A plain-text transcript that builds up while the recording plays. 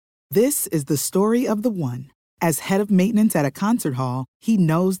This is the story of the one. As head of maintenance at a concert hall, he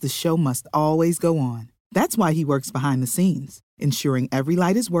knows the show must always go on. That's why he works behind the scenes, ensuring every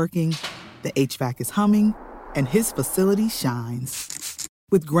light is working, the HVAC is humming, and his facility shines.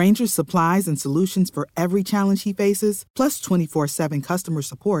 With Grainger's supplies and solutions for every challenge he faces, plus 24/7 customer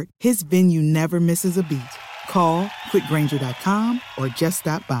support, his venue never misses a beat. Call quickgrainger.com or just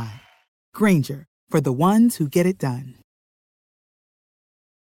stop by. Grainger, for the ones who get it done.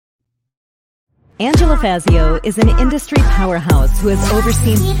 Angela Fazio is an industry powerhouse who has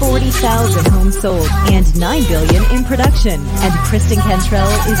overseen 40,000 homes sold and $9 billion in production. And Kristen Cantrell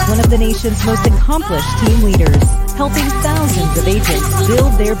is one of the nation's most accomplished team leaders, helping thousands of agents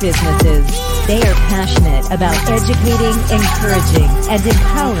build their businesses. They are passionate about educating, encouraging, and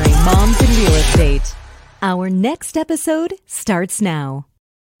empowering moms in real estate. Our next episode starts now.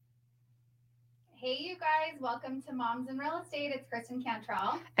 Hey, you guys. Welcome to Moms in Real Estate. It's Kristen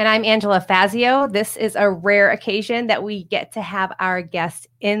Cantrell. And I'm Angela Fazio. This is a rare occasion that we get to have our guest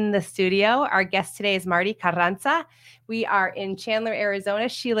in the studio. Our guest today is Marty Carranza. We are in Chandler, Arizona.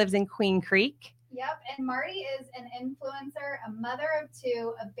 She lives in Queen Creek. Yep. And Marty is an influencer, a mother of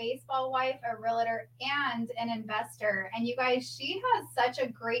two, a baseball wife, a realtor, and an investor. And you guys, she has such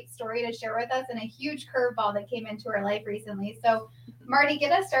a great story to share with us and a huge curveball that came into her life recently. So Marty,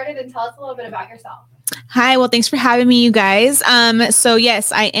 get us started and tell us a little bit about yourself. Hi. Well, thanks for having me, you guys. So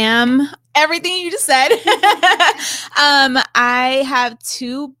yes, I am everything you just said. I have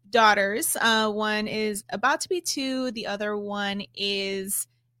two daughters. One is about to be 2. The other one is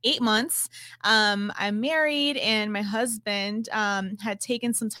 8 months. I'm married, and my husband had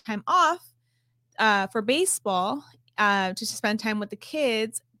taken some time off for baseball to spend time with the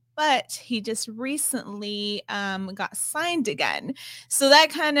kids. But he just recently got signed again. So that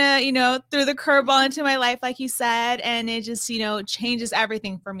kind of, threw the curveball into my life, like you said, and it just, changes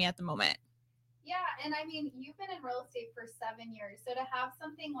everything for me at the moment. Yeah. And I mean, you've been in real estate for 7 years. So to have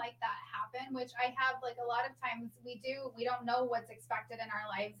something like that happen, which I have, like a lot of times we don't know what's expected in our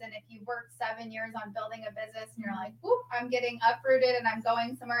lives. And if you work 7 years on building a business and you're like, whoop, I'm getting uprooted and I'm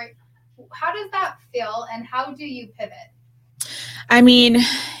going somewhere. How does that feel? And how do you pivot? I mean,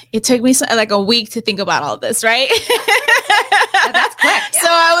 it took me like a week to think about all this, right? That's quick. So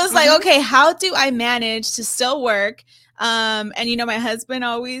I was like, okay, how do I manage to still work? And, my husband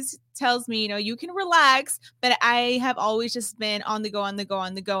always tells me, you can relax, but I have always just been on the go.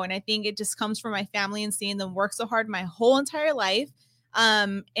 And I think it just comes from my family and seeing them work so hard my whole entire life.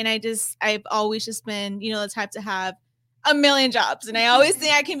 And I've always just been, the type to have a million jobs. And I always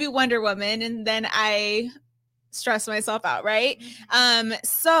think I can be Wonder Woman. And then I stress myself out, right?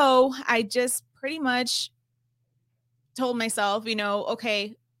 So I just pretty much told myself,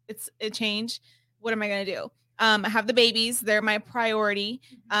 okay, it's a change. What am I going to do? I have the babies. They're my priority.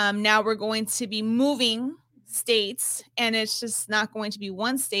 Now we're going to be moving states, and it's just not going to be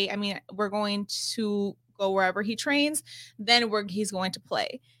one state. I mean, we're going to go wherever he trains, then he's going to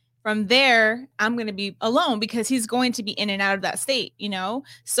play. From there, I'm going to be alone because he's going to be in and out of that state,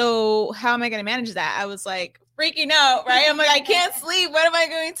 So how am I going to manage that? I was like freaking out, right? I'm like, I can't sleep. What am I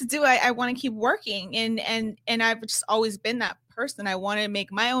going to do? I want to keep working. And I've just always been that person. I want to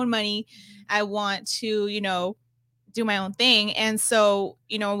make my own money. I want to, do my own thing. And so,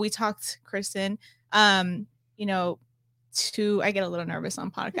 we talked, Kristen, I get a little nervous on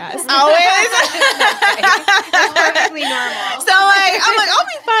podcasts. Always. It's perfectly normal. So I'm like, I'll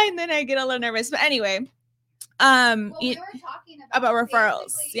be fine. Then I get a little nervous. But anyway, We were talking about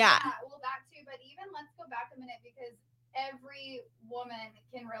referrals. Yeah. Well, that too. But even let's go back a minute, because every woman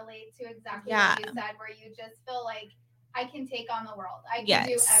can relate to exactly what you said, where you just feel like I can take on the world. I can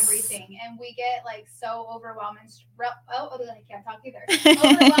do everything. And we get like so overwhelmed and I can't talk either.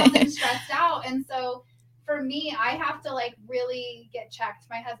 Overwhelmed and stressed out. And so for me, I have to like really get checked.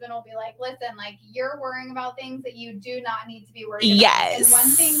 My husband will be like, listen, like you're worrying about things that you do not need to be worried about. Yes. And one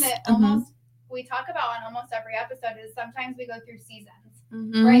thing that almost we talk about on almost every episode is sometimes we go through seasons,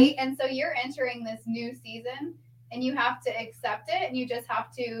 right? And so you're entering this new season and you have to accept it, and you just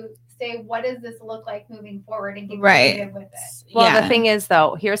have to say, what does this look like moving forward, and get creative with it. Well, the thing is,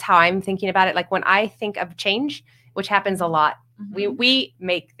 though, here's how I'm thinking about it. Like when I think of change, which happens a lot, we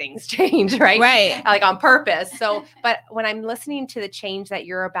make things change, right? Right. Like on purpose. So, but when I'm listening to the change that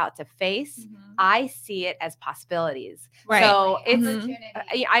you're about to face, I see it as possibilities. Right. So it's,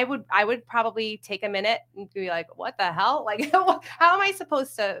 I would probably take a minute and be like, what the hell? Like, how am I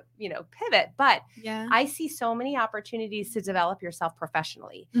supposed to, pivot? But I see so many opportunities to develop yourself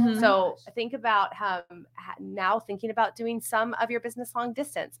professionally. So think about now thinking about doing some of your business long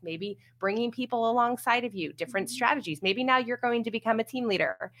distance, maybe bringing people alongside of you, different strategies. Maybe now you're going to become a team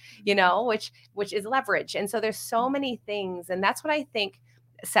leader, which is leverage. And so there's so many things. And that's what I think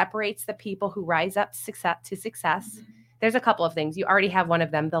separates the people who rise up to success. There's a couple of things. You already have one of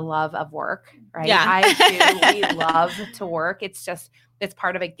them, the love of work, right? I do. We love to work. It's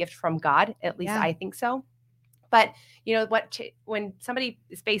part of a gift from God. At least I think so. But when somebody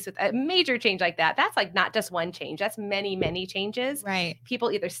is faced with a major change like that, that's like not just one change. That's many, many changes. Right.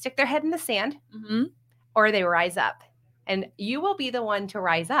 People either stick their head in the sand or they rise up. And you will be the one to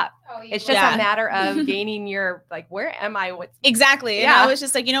rise up. It's just a matter of gaining your, like, where am I? Exactly. And I was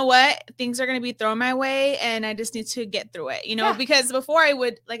just like, you know what? Things are going to be thrown my way and I just need to get through it, because before I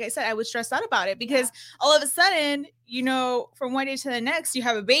would, like I said, I would stress out about it because all of a sudden, from one day to the next, you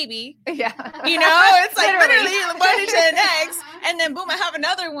have a baby. Yeah. It's like literally one day to the next. And then boom, I have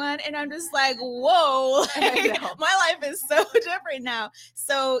another one. And I'm just like, whoa, my life is so different now.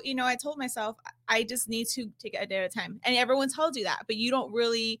 So, I told myself, I just need to take it a day at a time. And everyone tells you that, but you don't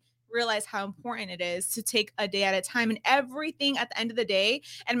really realize how important it is to take a day at a time and everything at the end of the day.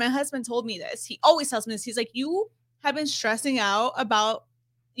 And my husband told me this. He always tells me this. He's like, you have been stressing out about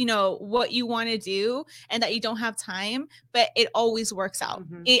what you want to do and that you don't have time, but it always works out.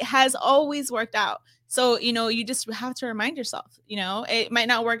 It has always worked out. So, you just have to remind yourself, it might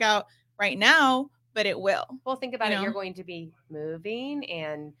not work out right now, but it will. Well, think about it. You're going to be moving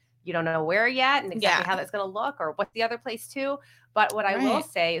and you don't know where yet and exactly how that's going to look or what's the other place too. But what I will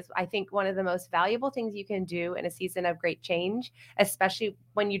say is I think one of the most valuable things you can do in a season of great change, especially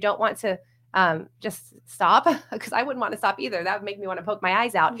when you don't want to just stop, because I wouldn't want to stop either. That would make me want to poke my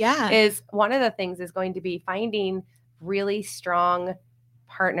eyes out. Is one of the things is going to be finding really strong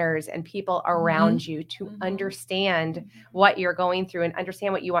partners and people around you to understand what you're going through and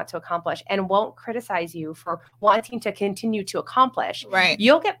understand what you want to accomplish and won't criticize you for wanting to continue to accomplish. Right.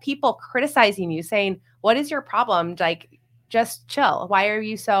 You'll get people criticizing you saying, what is your problem? Like, just chill. Why are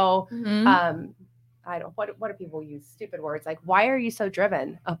you so, what do people use? Stupid words. Like, why are you so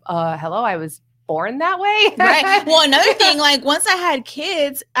driven? Hello, I was born that way. Right. Well, another thing, like once I had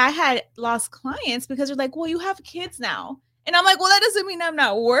kids, I had lost clients because they're like, well, you have kids now. And I'm like, well, that doesn't mean I'm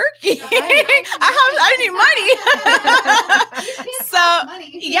not working. I need money.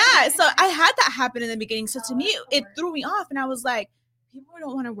 So I had that happen in the beginning. So to me, it threw me off. And I was like, people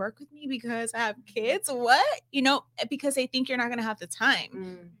don't want to work with me because I have kids. What? Because they think you're not going to have the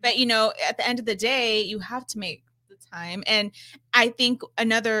time. But, at the end of the day, you have to make the time. And I think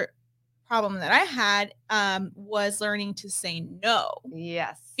another problem that I had was learning to say no.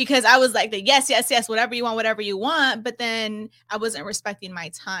 Yes. Because I was like, yes, whatever you want. But then I wasn't respecting my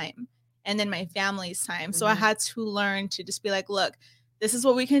time and then my family's time. So I had to learn to just be like, look, this is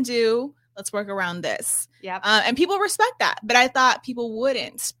what we can do. Let's work around this. Yep. And people respect that. But I thought people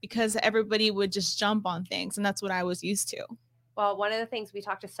wouldn't because everybody would just jump on things. And that's what I was used to. Well, one of the things we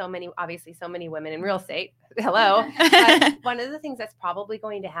talk to so many women in real estate. Hello. But one of the things that's probably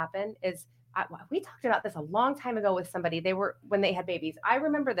going to happen is we talked about this a long time ago with somebody. When they had babies. I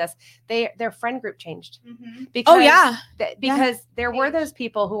remember this. Their friend group changed. Because there were those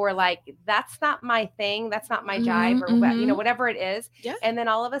people who were like, that's not my thing. That's not my jive or whatever it is. Yeah. And then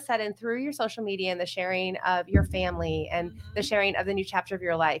all of a sudden through your social media and the sharing of your family and the sharing of the new chapter of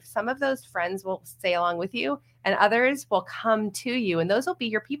your life, some of those friends will stay along with you and others will come to you. And those will be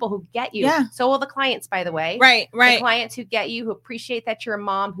your people who get you. Yeah. So will the clients, by the way. Right. The clients who get you, who appreciate that you're a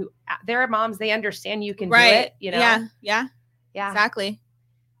mom, who they're moms, they understand you can do it. Yeah. Exactly.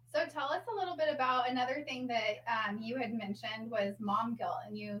 So tell us a little bit about another thing that you had mentioned was mom guilt,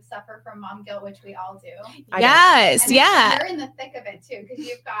 and you suffer from mom guilt, which we all do. Yes. And you're in the thick of it too, because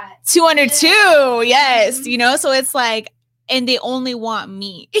you've got 202. Yes. So it's like, and they only want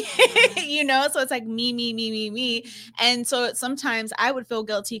me, so it's like me. And so sometimes I would feel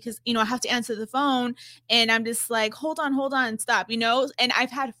guilty because, I have to answer the phone and I'm just like, hold on, stop, and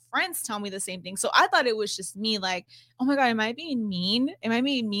I've had friends tell me the same thing. So I thought it was just me like, oh my God, am I being mean? Am I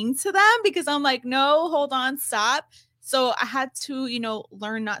being mean to them? Because I'm like, no, hold on, stop. So I had to,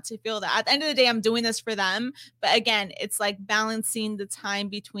 learn not to feel that. At the end of the day, I'm doing this for them. But again, it's like balancing the time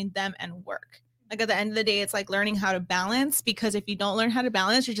between them and work. Like at the end of the day, it's like learning how to balance, because if you don't learn how to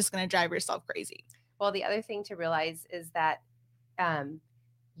balance, you're just going to drive yourself crazy. Well, the other thing to realize is that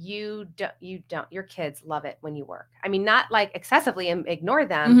your kids love it when you work. I mean, not like excessively and ignore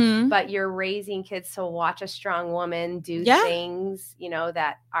them, but you're raising kids to watch a strong woman do things,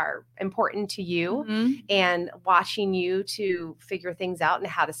 that are important to you, and watching you to figure things out and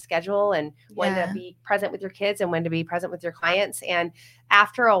how to schedule and when to be present with your kids and when to be present with your clients. And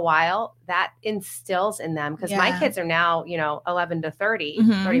after a while, that instills in them, because my kids are now, 11 to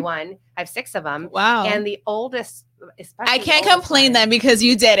 30, 31. I have 6 of them. Wow. And the oldest, especially, I can't complain then because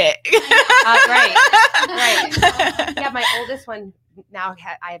you did it. Right. Yeah, my oldest one now,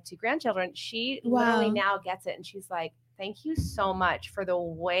 I have 2 grandchildren. She literally now gets it. And she's like, thank you so much for the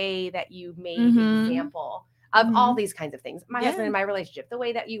way that you made an example of all these kinds of things. My husband and my relationship, the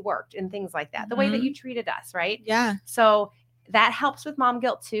way that you worked and things like that, the way that you treated us, right? Yeah. So that helps with mom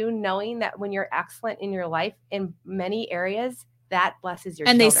guilt too, knowing that when you're excellent in your life in many areas, that blesses your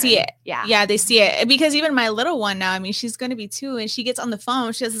children. They see it. Yeah, they see it. Because even my little one now, I mean, she's going to be 2 and she gets on the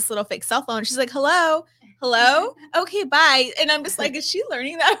phone. She has this little fake cell phone. She's like, hello. Okay, bye. And I'm just like, is she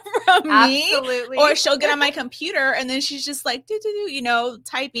learning that from me? Absolutely. Or she'll get on my computer and then she's just like,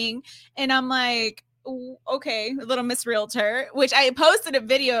 typing. And I'm like, okay, little Miss Realtor, which I posted a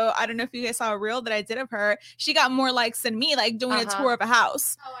video. I don't know if you guys saw a reel that I did of her. She got more likes than me, like doing a tour of a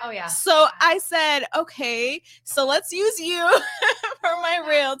house. Oh yeah. So I said, okay, so let's use you for my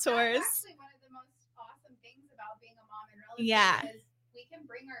realtors. That's actually one of the most awesome things about being a mom in real estate is we can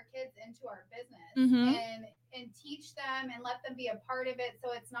bring our kids into our business and teach them and let them be a part of it,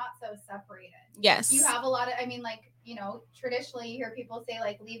 so it's not so separated. Yes. You have a lot of, traditionally you hear people say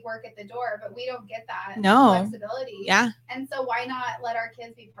like leave work at the door, but we don't get that flexibility. Yeah. And so why not let our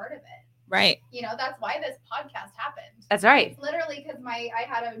kids be part of it? Right. That's why this podcast happened. That's right. It's literally because I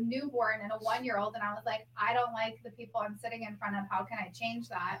had a newborn and a 1-year-old, and I was like, I don't like the people I'm sitting in front of. How can I change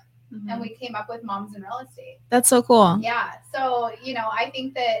that? And we came up with Moms in Real Estate. That's so cool. Yeah. So, I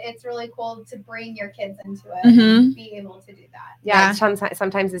think that it's really cool to bring your kids into it and be able to do that. Yeah.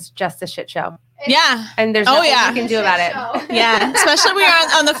 Sometimes it's just a shit show. And there's nothing you can do about it. Yeah. Especially when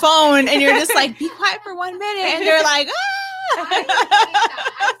you're on the phone and you're just like, be quiet for 1 minute. And they're like,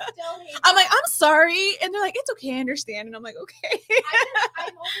 I'm like, I'm sorry. And they're like, it's okay. I understand. And I'm like, okay.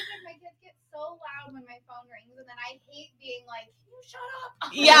 I'm always like, my kids get so loud when my phone rings. And then I hate being like, shut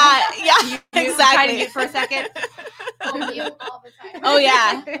up. Yeah, exactly. Try to mute for a second. Mute all the time. Oh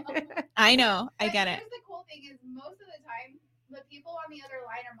yeah, I know. I get it. The cool thing is, most of the time, the people on the other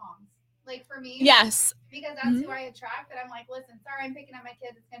line are moms. Like for me, yes, because that's who I attract. That I'm like, listen, sorry, I'm picking up my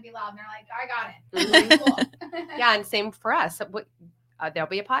kids. It's gonna be loud. And they're like, I got it. Cool. Yeah, and same for us. There'll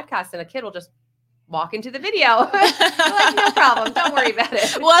be a podcast, and a kid will just walk into the video. Like, no problem. Don't worry about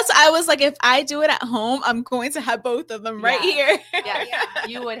it. Well, so I was like, if I do it at home, I'm going to have both of them right here. Yeah,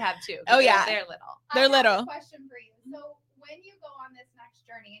 you would have 2. Oh yeah, they're little. They're little. I have a question for you. So when you go on this next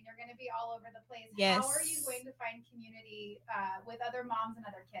journey and you're going to be all over the place, how are you going to find community with other moms and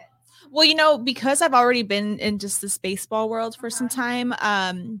other kids? Well, because I've already been in just this baseball world for some time,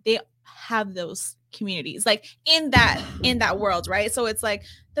 they have those communities like in that world, right? So it's like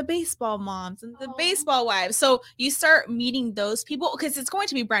the baseball moms and the baseball wives. So you start meeting those people because it's going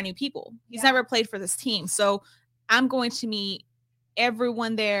to be brand new people. He's never played for this team. So I'm going to meet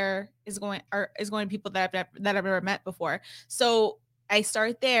everyone there is going to people that I've never met before. So I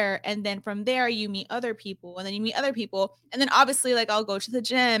start there, and then from there you meet other people, and then you meet other people, and then obviously like I'll go to the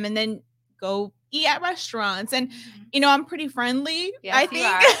gym and then go eat at restaurants, and I'm pretty friendly. Yes, I think. You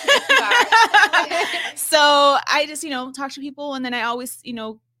are. So I just talk to people, and then I always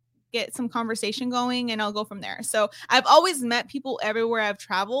get some conversation going, and I'll go from there. So I've always met people everywhere I've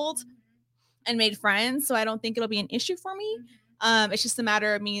traveled and made friends, so I don't think it'll be an issue for me. It's just a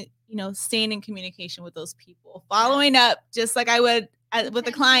matter of me staying in communication with those people, following up just like I would with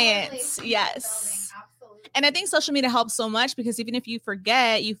the clients. Yes. And I think social media helps so much because even if you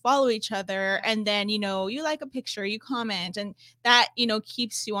forget, you follow each other, and then, you like a picture, you comment, and that,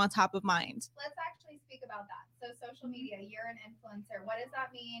 keeps you on top of mind. Let's actually speak about that. So social media, you're an influencer. What does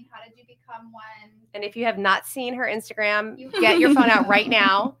that mean? How did you become one? And if you have not seen her Instagram, get your phone out right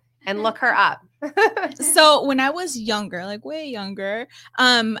now and look her up. So when I was younger, like way younger.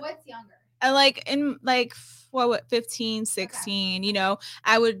 What's younger? In 15, 16,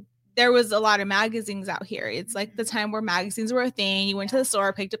 there was a lot of magazines out here. It's like the time where magazines were a thing. You went to the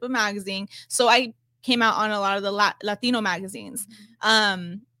store, picked up a magazine. So I came out on a lot of the Latino magazines.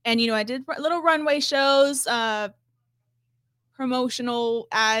 And, I did little runway shows, promotional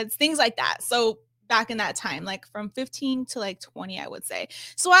ads, things like that. So back in that time, like from 15 to 20, I would say.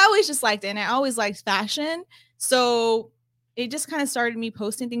 So I always just liked it, and I always liked fashion. So it just kind of started me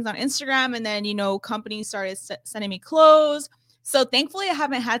posting things on Instagram, and then, companies started sending me clothes. So thankfully I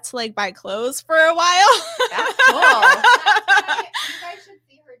haven't had to like buy clothes for a while. That's cool. You guys should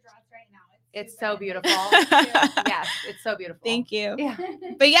see her dress right now. It's so beautiful. Yes, it's so beautiful. Thank you. Yeah.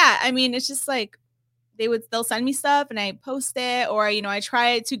 But yeah, I mean, it's just like they'll send me stuff and I post it, or I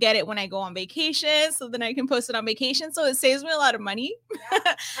try to get it when I go on vacation, so then I can post it on vacation. So it saves me a lot of money.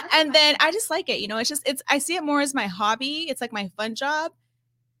 Yeah, and then I just like it. I see it more as my hobby. It's like my fun job.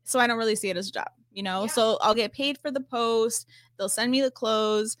 So I don't really see it as a job, Yeah. So I'll get paid for the post. They'll send me the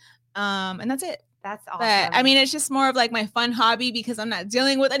clothes. And that's it. That's awesome. But I mean, it's just more of like my fun hobby because I'm not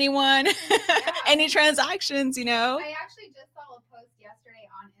dealing with anyone, any transactions, I actually just saw a post yesterday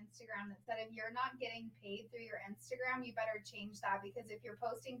on Instagram that said if you're not getting paid through your Instagram, you better change that, because if you're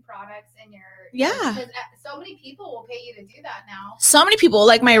posting products in because so many people will pay you to do that now. So many people,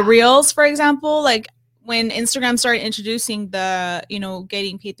 like my reels, for example, like when Instagram started introducing the,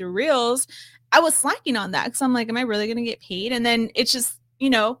 getting paid through reels, I was slacking on that because I'm like, am I really going to get paid? And then it's just,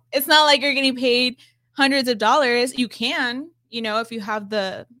 it's not like you're getting paid hundreds of dollars. You can, if you have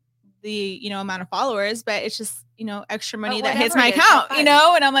the amount of followers, but it's just, extra money that hits my account, and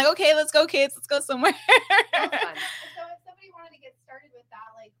I'm like, okay, let's go, kids, let's go somewhere. So if somebody wanted to get started with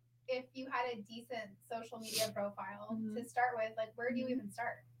that, like if you had a decent social media profile to start with, like where do you even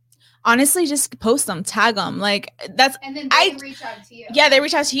start? Honestly, just post them, tag them. Like that's, and then they reach out to you. Yeah, they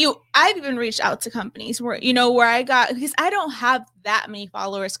reach out to you. I've even reached out to companies where, where I got, because I don't have that many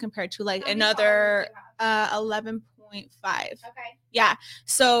followers compared to like another 11.5. Okay. Yeah.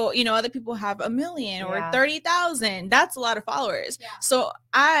 So, other people have 1 million or 30,000. That's a lot of followers. Yeah. So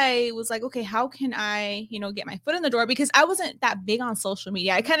I was like, okay, how can I, get my foot in the door? Because I wasn't that big on social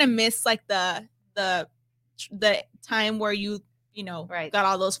media. I kind of missed like the time where you got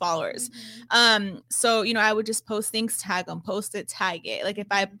all those followers. So, I would just post things, tag them, post it, tag it. Like if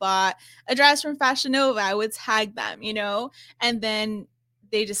I bought a dress from Fashion Nova, I would tag them, and then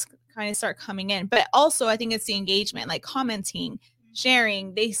they just kind of start coming in. But also I think it's the engagement, like commenting,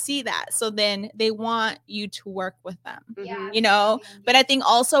 sharing, they see that. So then they want you to work with them, but I think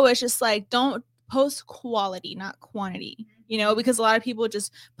also it's just like, don't post quality, not quantity, because a lot of people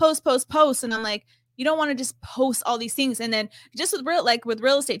just post. And I'm like, you don't want to just post all these things. And then just with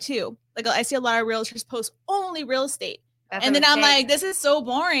real estate too. Like I see a lot of realtors post only real estate. And then I'm like, this is so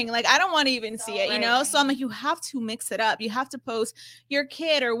boring. Like, I don't want to even see it, So I'm like, you have to mix it up. You have to post your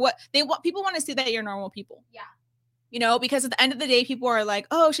kid or what they want. People want to see that you're normal people. Yeah. Because at the end of the day, people are like,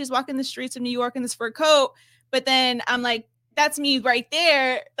 oh, she's walking the streets of New York in this fur coat. But then I'm like, that's me right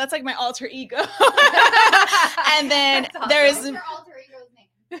there. That's like my alter ego. And then there's What's your alter ego's name?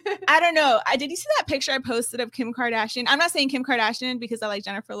 I don't know. Did you see that picture I posted of Kim Kardashian? I'm not saying Kim Kardashian because I like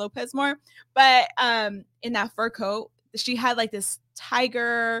Jennifer Lopez more, but in that fur coat, she had like this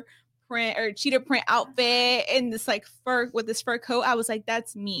tiger print or cheetah print outfit and this like fur with this fur coat. I was like,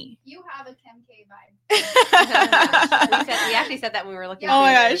 that's me. You have a Kim K vibe. We actually said that when we were looking. Oh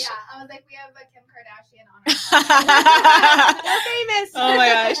my gosh. Yeah, I was like, we have a Kim Kardashian on our We're famous. Oh my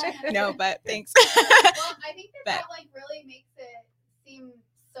gosh. No, but thanks. Well, I think that like really makes it seem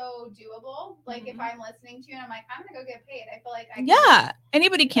so doable. Like if I'm listening to you and I'm like, I'm gonna go get paid, I feel like I can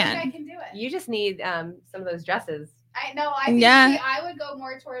anybody can. I can do it. You just need some of those dresses. I know. I think I would go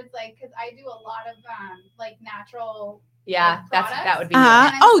more towards like, because I do a lot of like natural. Yeah, that would be.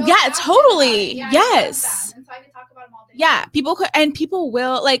 Oh yeah, totally. Yes. And so I could talk about them all day. Yeah, people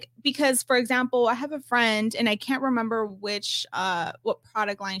will like, because for example, I have a friend and I can't remember which what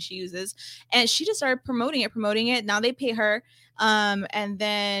product line she uses, and she just started promoting it. Now they pay her, and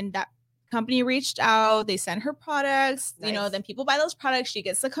then that company reached out, they sent her products, nice. Then people buy those products, she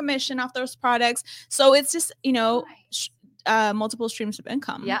gets the commission off those products. So it's just, multiple streams of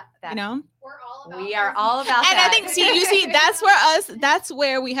income. Yeah. We are all about and that. I think, that's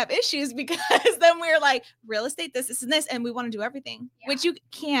where we have issues, because then we're like, real estate, this and this, and we want to do everything, which you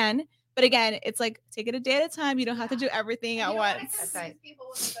can. But again, it's like, take it a day at a time. You don't have to do everything at once. That's right. People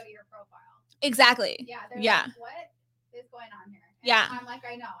when they go to your profile. Exactly. Yeah. Like, what is going on here? And I'm like,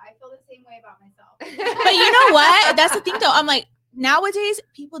 I know. I feel the same way about myself. But you know what? That's the thing, though. I'm like, nowadays,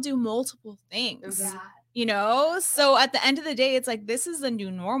 people do multiple things. Yeah. So at the end of the day, it's like, this is the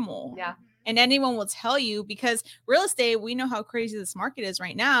new normal. Yeah. And anyone will tell you, because real estate, we know how crazy this market is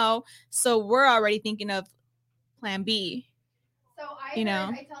right now. So we're already thinking of plan B. So I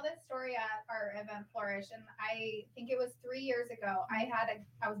tell this story at our event Flourish, and I think it was 3 years ago. I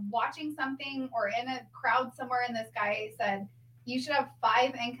was watching something or in a crowd somewhere, and this guy said, you should have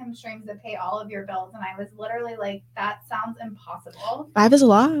 5 income streams that pay all of your bills. And I was literally like, that sounds impossible. 5 is a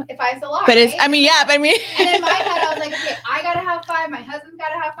lot. 5 is a lot. But it's, right? I mean, yeah, but I mean. And in my head, I was like, okay, I got to have 5. My husband's got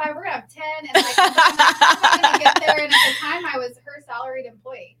to have 5. We're going to have 10. And like, I'm going to get there. And at the time, I was her salaried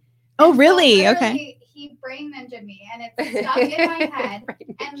employee. Oh, really? So okay. He brain ninja me, and it's stuck in my head.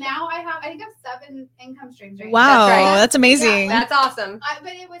 And now I think I have 7 income streams. Right? Wow, that's amazing. Yeah, that's awesome.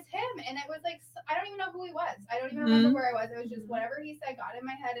 But it was him, and it was like, I don't even know who he was. I don't even remember where I was. It was just whatever he said got in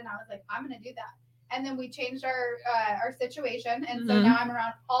my head, and I was like, I'm gonna do that. And then we changed our situation, and so now I'm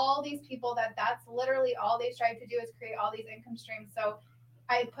around all these people that's literally all they strive to do is create all these income streams. So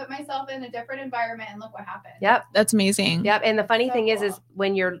I put myself in a different environment, and look what happened. Yep, that's amazing. Yep, and the funny thing is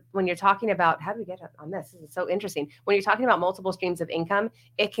when you're talking about, how do we get on this? This is so interesting. When you're talking about multiple streams of income,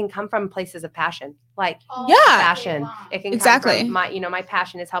 it can come from places of passion, like passion. It can come from my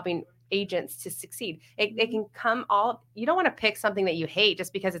passion is helping agents to succeed. It can come all. You don't want to pick something that you hate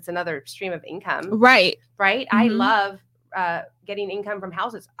just because it's another stream of income, right? I love getting income from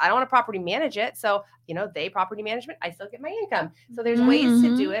houses. I don't want to property manage it. So, they property management, I still get my income. So there's ways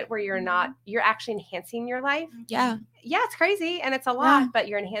to do it where you're actually enhancing your life. Yeah. Yeah. It's crazy and it's a lot, but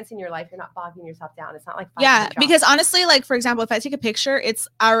you're enhancing your life. You're not bogging yourself down. It's not like, because honestly, like for example, if I take a picture, it's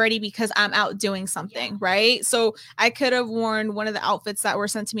already because I'm out doing something, right? So I could have worn one of the outfits that were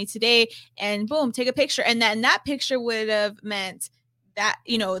sent to me today and boom, take a picture. And then that picture would have meant that,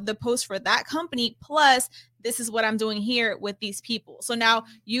 the post for that company, plus this is what I'm doing here with these people. So now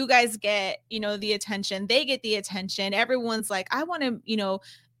you guys get, the attention, they get the attention. Everyone's like, I want to,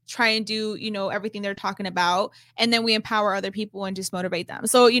 try and do, everything they're talking about. And then we empower other people and just motivate them.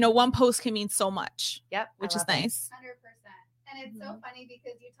 So, one post can mean so much. Yep. Which is nice. 100%. And it's so funny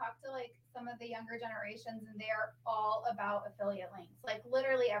because you talk to like some of the younger generations and they're all about affiliate links. Like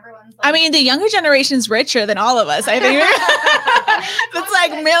literally everyone's like, I mean, the younger generation's richer than all of us. I think that's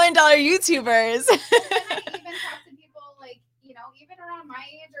like $1 million YouTubers. I even talk to people like, even around my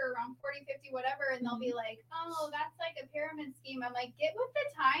age or around 40, 50, whatever, and they'll be like, oh, that's like a pyramid scheme. I'm like, get with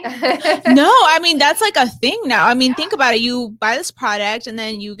the time. No, I mean, that's like a thing now. I mean, think about it. You buy this product and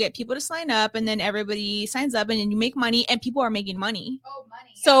then you get people to sign up and then everybody signs up and then you make money and people are making money. Oh,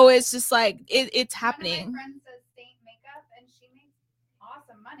 money. Yeah. So it's just like, it's happening. One of my friends does Saint makeup and she makes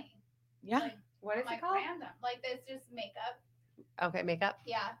awesome money. Yeah. Like, what is like it called? Random. Like it's just makeup. Okay, makeup.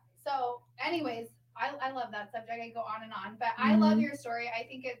 Yeah. So anyways, I love that subject. I go on and on, but I love your story. I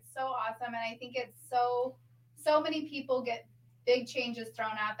think it's so awesome. And I think it's so many people get big changes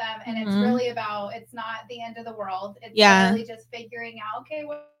thrown at them. And it's really it's not the end of the world. It's really just figuring out, okay,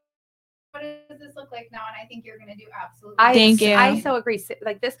 what does this look like now? And I think you're going to do absolutely. Thank you. I so agree.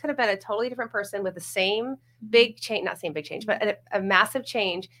 Like this could have been a totally different person with the same big change, not same big change, but a massive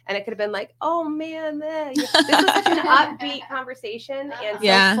change. And it could have been like, oh man, this was such an upbeat conversation and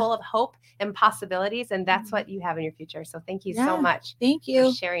so full of hope and possibilities. And that's what you have in your future. So thank you so much. Thank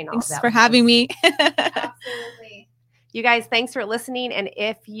you for sharing all Thanks that. For having me. Absolutely. You guys, thanks for listening. And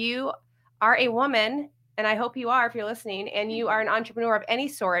if you are a woman, and I hope you are, if you're listening, and you are an entrepreneur of any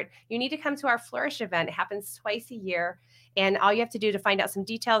sort, you need to come to our Flourish event. It happens twice a year. And all you have to do to find out some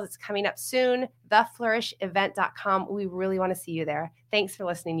details, it's coming up soon, theflourishevent.com. We really want to see you there. Thanks for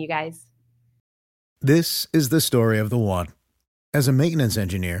listening, you guys. This is the story of the one. As a maintenance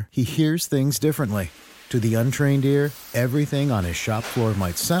engineer, he hears things differently. To the untrained ear, everything on his shop floor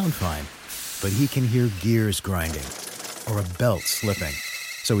might sound fine, but he can hear gears grinding or a belt slipping.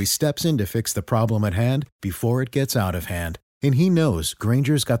 So he steps in to fix the problem at hand before it gets out of hand. And he knows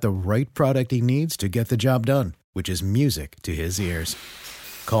Grainger's got the right product he needs to get the job done, which is music to his ears.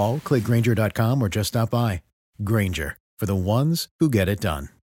 Call, click Grainger.com, or just stop by. Grainger, for the ones who get it done.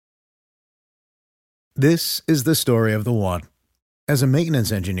 This is the story of the one. As a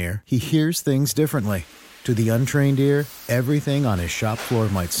maintenance engineer, he hears things differently. To the untrained ear, everything on his shop floor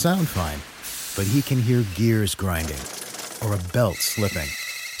might sound fine, but he can hear gears grinding or a belt slipping.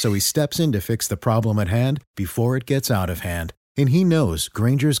 So he steps in to fix the problem at hand before it gets out of hand. And he knows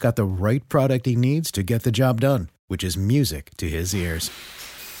Grainger's got the right product he needs to get the job done, which is music to his ears.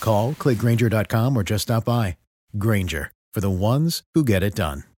 Call, click Grainger.com, or just stop by. Grainger, for the ones who get it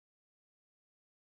done.